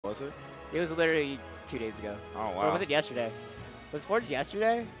Was it? It was literally 2 days ago. Oh, wow. Or was it yesterday? Was Forge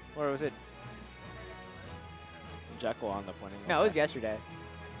yesterday? Or was it? Jakal wound up winning. No, it was yesterday.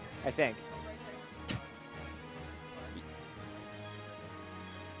 I think.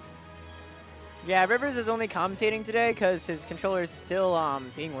 Yeah, Rivers is only commentating today because his controller is still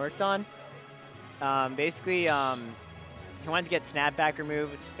being worked on. Basically, he wanted to get snapback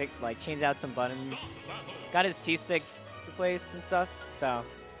removed, like change out some buttons. Got his C-stick replaced and stuff, so.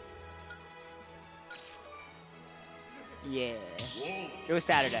 Yeah. It was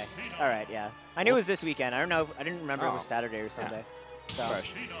Saturday. All right, yeah. I knew it was this weekend. I don't know. I didn't remember it was Saturday or Sunday. Yeah. So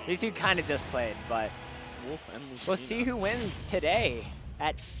fresh. These two kind of just played, but Wolf and Lucina. We'll see who wins today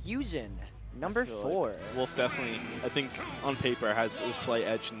at Fusion number 4. Like Wolf definitely, I think, on paper has a slight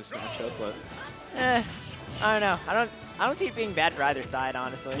edge in this matchup, but I don't know. I don't see it being bad for either side,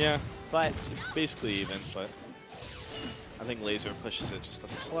 honestly. yeah, but it's basically even. But I think Laser pushes it just a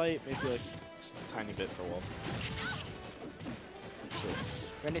slight, maybe like just a tiny bit for Wolf. Let's see.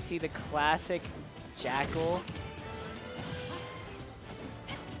 We're going to see the classic Jakal.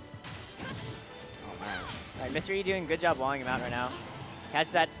 Oh man. All right, Mr. E doing a good job walling him out right now.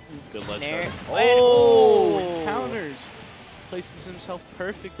 Catch that. Good ledge. Oh! Counters. Places himself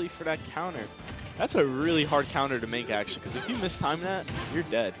perfectly for that counter. That's a really hard counter to make, actually, because if you mistime that, you're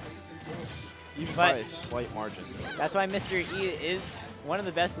dead. Even by a slight margin. That's why Mr. E is one of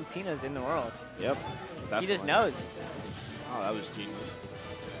the best Lucinas in the world. Yep. Definitely. He just knows. Oh, that was genius.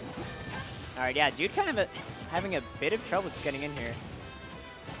 All right, yeah, Jude kind of having a bit of trouble just getting in here.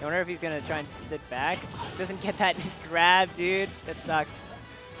 I wonder if he's going to try and sit back. Doesn't get that grab, dude. That sucks.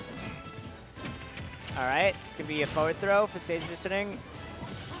 All right, it's going to be a forward throw for stage positioning.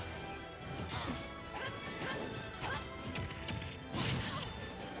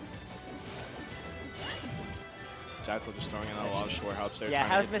 Jakal just throwing in a lot of short hops there. Yeah,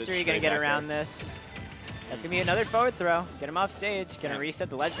 how's Mr. E going to get around this? That's going to be another forward throw. Get him off stage. Going to reset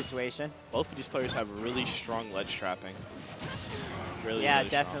the ledge situation. Both of these players have really strong ledge trapping. Really, yeah, really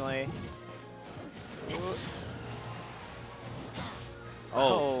definitely.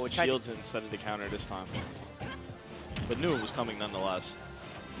 Oh, shields instead of the counter this time. But knew it was coming nonetheless.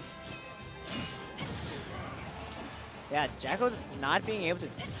 Yeah, Jakal just not being able to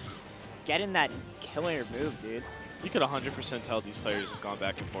get in that killer move, dude. You could 100% tell these players have gone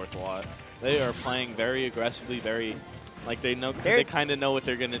back and forth a lot. They are playing very aggressively, very, like they know, they kind of know what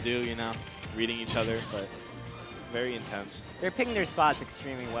they're going to do, you know, reading each other, but very intense. They're picking their spots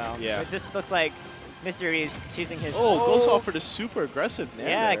extremely well. Yeah. It just looks like Mr. E's choosing his. Goes off for the super aggressive nair.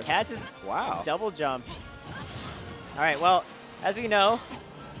 Yeah, there. catches. Wow. Double jump. All right, well, as we know,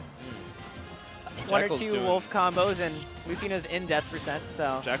 one or two Wolf combos and Lucina's in death %,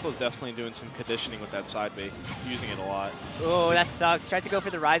 so. Jakal's definitely doing some conditioning with that side B. He's using it a lot. Oh, that sucks. Tried to go for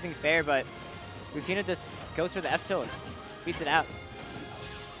the rising fair, but Lucina just goes for the F tilt. Beats it out.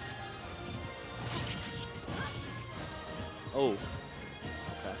 Oh. Okay.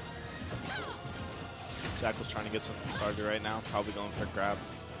 Jakal's trying to get something started right now. Probably going for a grab.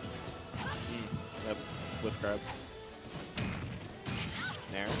 Yep, with grab.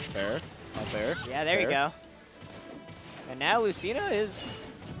 Nair, fair, not fair. Yeah, there you go. And now Lucina is,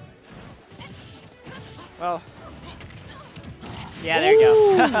 well, yeah, there you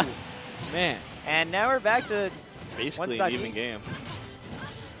go. Man. And now we're back to basically an even game.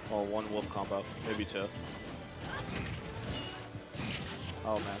 Well, one Wolf combo, maybe 2.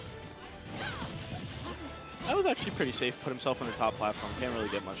 Oh, man. That was actually pretty safe. Put himself on the top platform. Can't really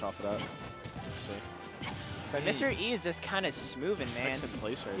get much off of that. Let's see. But Mr. E is just kind of smoothing, man. Excellent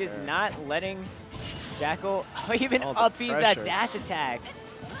place right he is there. not letting Jakal even up-beat that dash attack.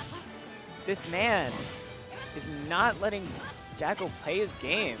 This man is not letting Jakal play his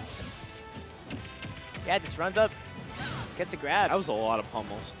game. Yeah, just runs up, gets a grab. That was a lot of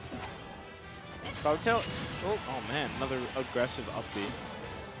pummels. Boto. Oh man, another aggressive upbeat.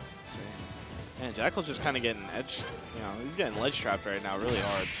 Man, Jakal's just kind of getting edge. You know, he's getting ledge trapped right now, really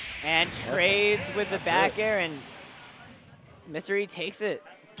hard. And trades with the back air, and Mr. E takes it.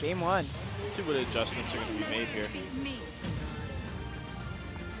 Game 1. Let's see what adjustments are going to be made here.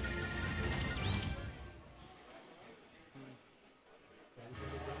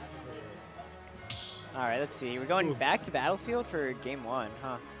 All right, let's see. We're going back to Battlefield for Game 1,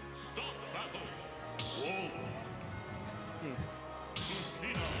 huh? Yeah.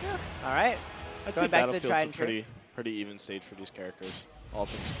 All right. I'd say Battlefield's a pretty even stage for these characters, all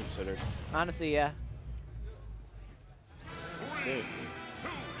things considered. Honestly, yeah. Let's see.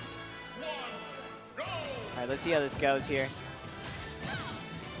 All right, let's see how this goes here.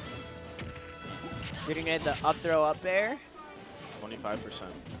 Getting at the up throw up air. 25%.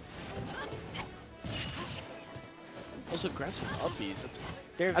 Those aggressive uppies.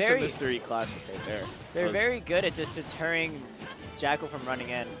 That's a mystery classic right there. They're very good at just deterring Jakal from running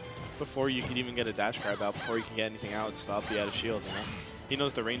in. It's before you can even get a dash grab out, before you can get anything out, stop you out of shield, you know? He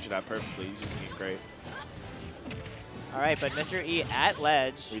knows the range of that perfectly. He's using it great. All right, but Mr. E at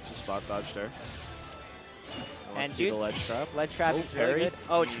ledge. Reads a spot dodge there. And see the ledge trap. Ledge trap is very good.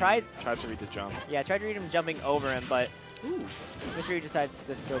 Oh, tried to read the jump. Yeah, tried to read him jumping over him, but Mr. E decided to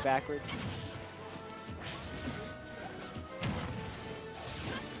just go backwards.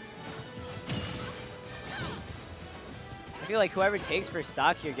 I feel like whoever takes first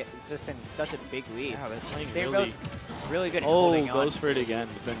stock here is just in such a big lead. Yeah, they're playing really good at holding on. Goes for it again,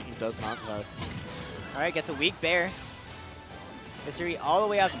 but then he does not touch. All right, gets a weak bear. Mr. E all the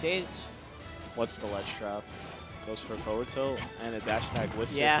way off stage. What's the ledge trap? Goes for a forward tilt and a dash tag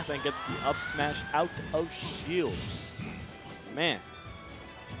whiffs it, but then gets the up smash out of shield. Man.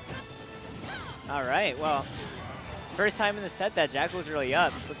 All right, well, first time in the set that Jakal was really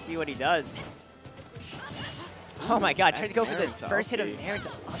up. Let's see what he does. Oh my god, tried to go for the first hit of Nair to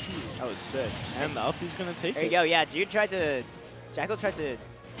uppy. That was sick. And the uppy's going to take it. There you go, yeah, Jakal tried to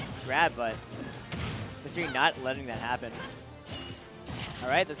grab, but Mr. E not letting that happen. All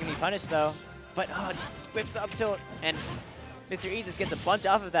right, that's going to be punished though. But, whips up tilt, and Mr. E just gets a bunch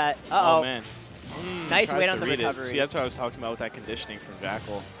off of that. Oh, man. Nice weight on the recovery. See, that's what I was talking about with that conditioning from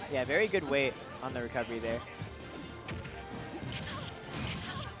Jakal. Yeah, very good weight on the recovery there.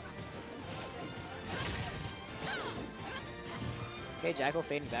 Okay, Jakal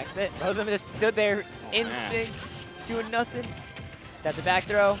fading back a bit. Both of them just stood there in sync, doing nothing. That's a back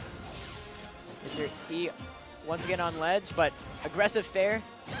throw. Mr. E once again on ledge, but aggressive fair.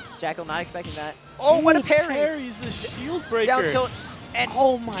 Jakal not expecting that. Oh, what a parry! Parries the shield breaker. Down tilt and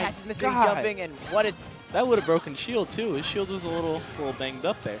catches Mr. E jumping, and what a... That would have broken shield too. His shield was a little banged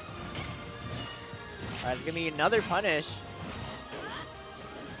up there. All right, it's gonna be another punish.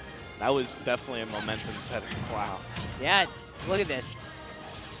 That was definitely a momentum setter. Wow. Yeah, look at this.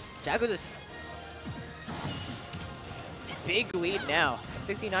 Jakal just big lead now,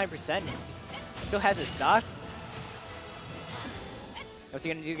 69%. Still has his stock. What's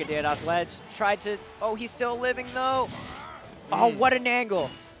he gonna do? Get it off ledge. Tried to. Oh, he's still living though. Oh, what an angle!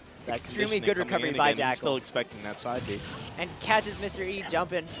 That extremely good recovery by Jakal. Still expecting that side B. And catches Mr. E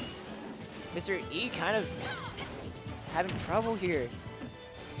jumping. Mr. E kind of having trouble here.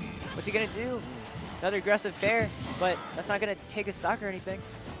 What's he gonna do? Another aggressive fair, but that's not gonna take a stock or anything.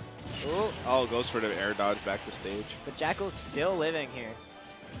 Ooh. Oh, goes for the air dodge back to stage. But Jakal's still living here.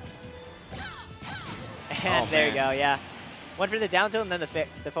 And there you go, yeah. One for the down tilt and then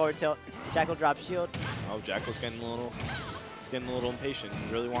the forward tilt. Jakal drops shield. Oh, Jakal's getting a little impatient.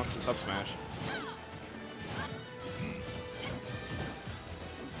 He really wants to sub smash.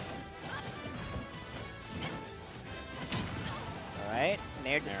 All right,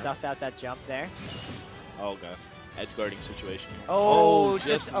 Nair just stuffed out that jump there. Oh, God. Edge guarding situation. Oh,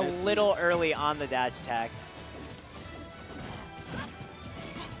 just a little early on the dash attack.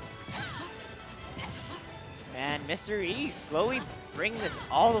 And Mr. E slowly bringing this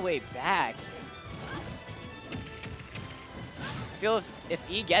all the way back. I feel if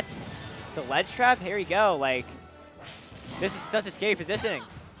E gets the ledge trap, here we go. Like, this is such a scary positioning.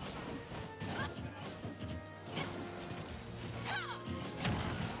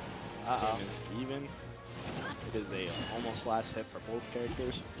 This game is even. It is a almost last hit for both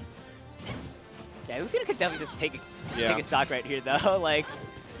characters. Yeah, Lucina could definitely just take a stock right here though. Like,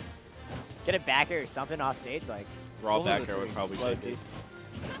 get a backer or something off stage. Like, raw backer would probably take it.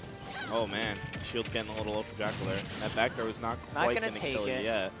 Oh man, shield's getting a little low for Jakal there. That backer was not quite gonna take kill it.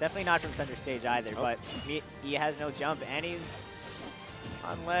 Yeah. Definitely not from center stage either. But he has no jump and he's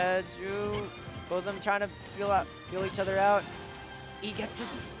on ledge. Ooh. Both of them trying to feel each other out. He gets the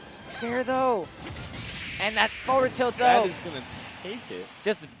fair though. And that forward tilt though. That is gonna take it.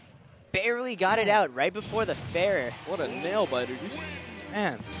 Just barely got it out right before the fair. What a nail biter.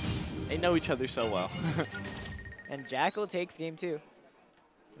 Man, they know each other so well. And Jakal takes game 2.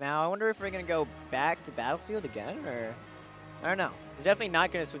 Now I wonder if we're gonna go back to Battlefield again, or I don't know. We're definitely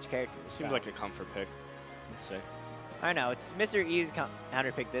not gonna switch characters. Seems like a comfort pick, let's say. I don't know. It's Mr. E's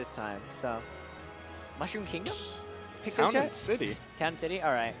counter pick this time. So, Mushroom Kingdom? Pick Town and City. Town City.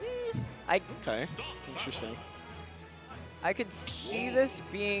 All right. Okay. Interesting. I could see this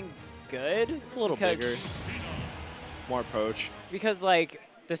being good. It's a little bigger. More approach. Because like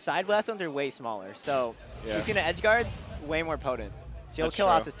the side blast ones are way smaller. So you've seen the edge guards way more potent. So you'll kill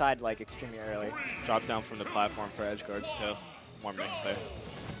off the side like extremely early. Drop down from the platform for edge guards too. More mix there.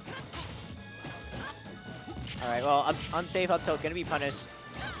 All right, well, unsafe up tilt, gonna be punished.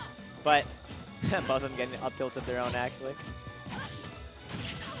 But both of them getting up tilts of their own, actually.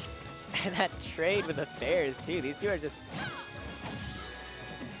 And that trade with the fairs, too. These two are just...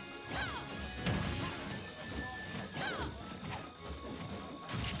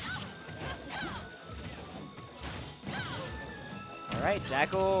 All right,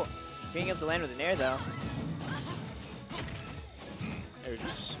 Jakal being able to land with an air, though. They're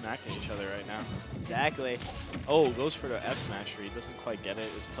just smacking each other right now. Exactly. Oh, goes for the F smash read. Doesn't quite get it.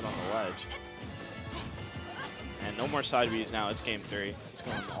 It's put on the ledge. And no more side Bs now. It's game 3. He's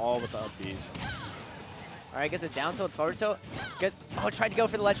going all with the up Bs. All right, gets a down tilt, forward tilt. Good. Oh, tried to go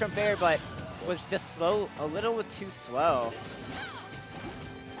for the ledge from fair, but was just slow, a little too slow.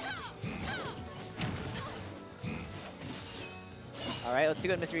 All right, let's see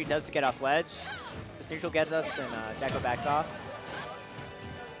what Mr. E does to get off ledge. Just neutral gets up, and Jakal backs off.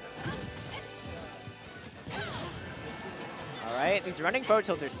 All right, these running forward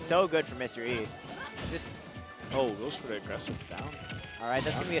tilts are so good for Mr. E. Just oh, goes for the aggressive down. all right,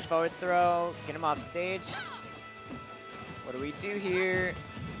 that's going to be a forward throw. Get him off stage. What do we do here?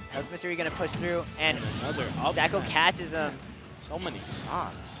 How's Mr. E going to push through? And another up Jakal smash. catches him. So many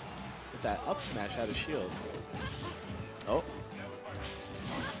stocks with that up smash out of shield. Oh.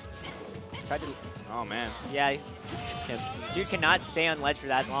 Tried to, Oh, man. yeah, dude cannot stay on ledge for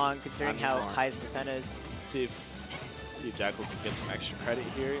that long, considering how high his percent is. Let's see if Jakal can get some extra credit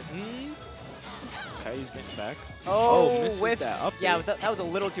here. Okay, he's getting back. Oh, misses whiffs. that up Yeah, B. that was a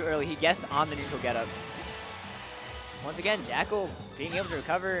little too early. He guessed on the neutral getup. Once again, Jakal being able to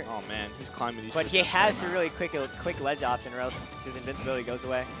recover. Oh, man. He's climbing these But he has to right really quick ledge option, or else his invincibility goes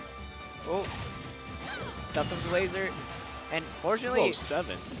away. Oh, stuffed him with the laser. And fortunately,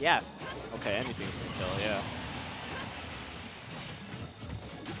 7. yeah. Okay, anything's gonna kill, yeah.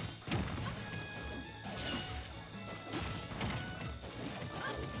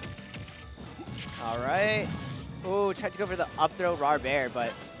 All right. Oh, tried to go for the up throw raw bear,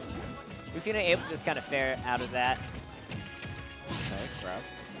 but Lucina able to just kind of fare out of that. Okay, grab.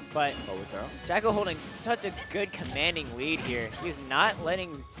 But Forward throw. Jakal holding such a good commanding lead here. He's not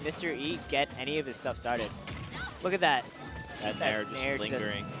letting Mr. E get any of his stuff started. Look at that. That nair just nair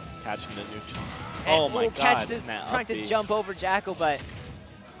lingering, catching the neutral. And Oh my catch god. trying to jump over Jakal, but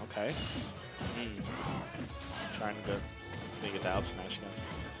Okay. Trying to go to get that up smash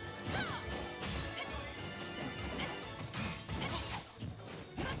again.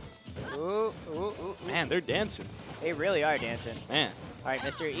 ooh, ooh, ooh, ooh. Man, they're dancing. They really are dancing. Man. All right,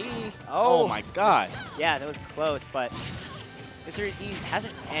 Mr. E. Oh my god. Yeah, that was close, but Mr. E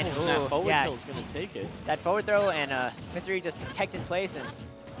hasn't. And Oh, that forward yeah, tilt's gonna take it. that forward throw, and Mr. E just teched his place, and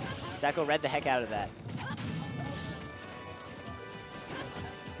Jakal read the heck out of that.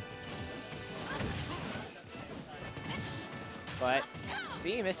 But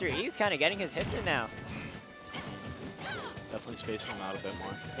see, Mr. E's kind of getting his hits in now. Definitely spacing them out a bit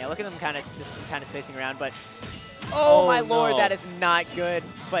more. Yeah, look at them kind of spacing around, but oh my lord, no. that is not good.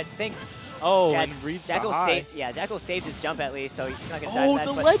 But think, Oh, yeah, and reads the Jakal high. Jakal saved his jump at least, so he's not gonna die Oh, from that.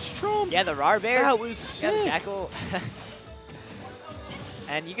 the but ledge trump. yeah, the raw bear. That was sick. Yeah, Jakal.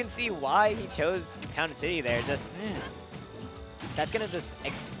 And you can see why he chose Town and City there. Just Man. that's gonna just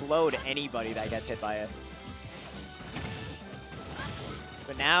explode anybody that gets hit by it.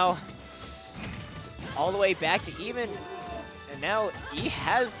 But now it's all the way back to even, and now E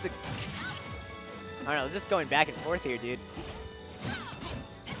has the. I don't know, just going back and forth here, dude.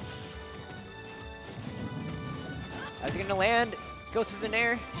 How's he gonna land? Go through the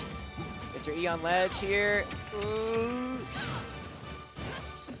nair. Mr. E on ledge here. Ooh.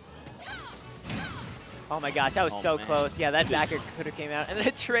 Oh my gosh, that was so man. close. Yeah, that backer could have came out. And then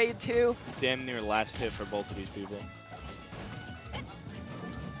a trade too. Damn near last hit for both of these people.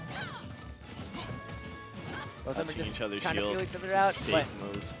 Both of them are Touching just each other's trying to shield. feel each other out. But, Safe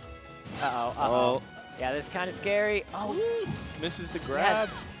moves. uh-oh, Oh. Yeah, this is kind of scary. Oh, Misses the grab.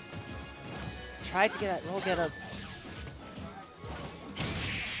 tried to get that roll get up.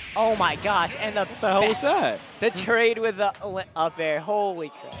 Oh my gosh, and the What was that? the trade with the up air. Holy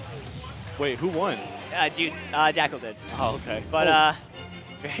crap. Wait, who won? Dude, Jakal did. Oh, okay. But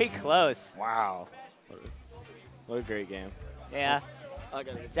very close. Wow. What a great game. Yeah.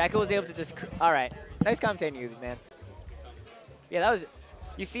 Jakal was able to just. All right. Nice commentating, you, man. Yeah, that was.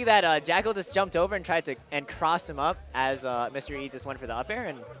 You see that Jakal just jumped over and tried to crossed him up as Mr. E just went for the up air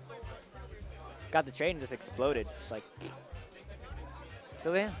and got the trade and just exploded. Just like.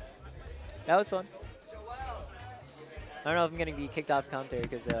 So yeah, that was fun. I don't know if I'm gonna be kicked off commentary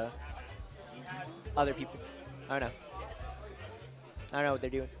because other people. I don't know. I don't know what they're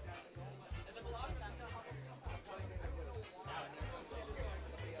doing.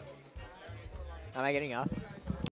 Am I getting up?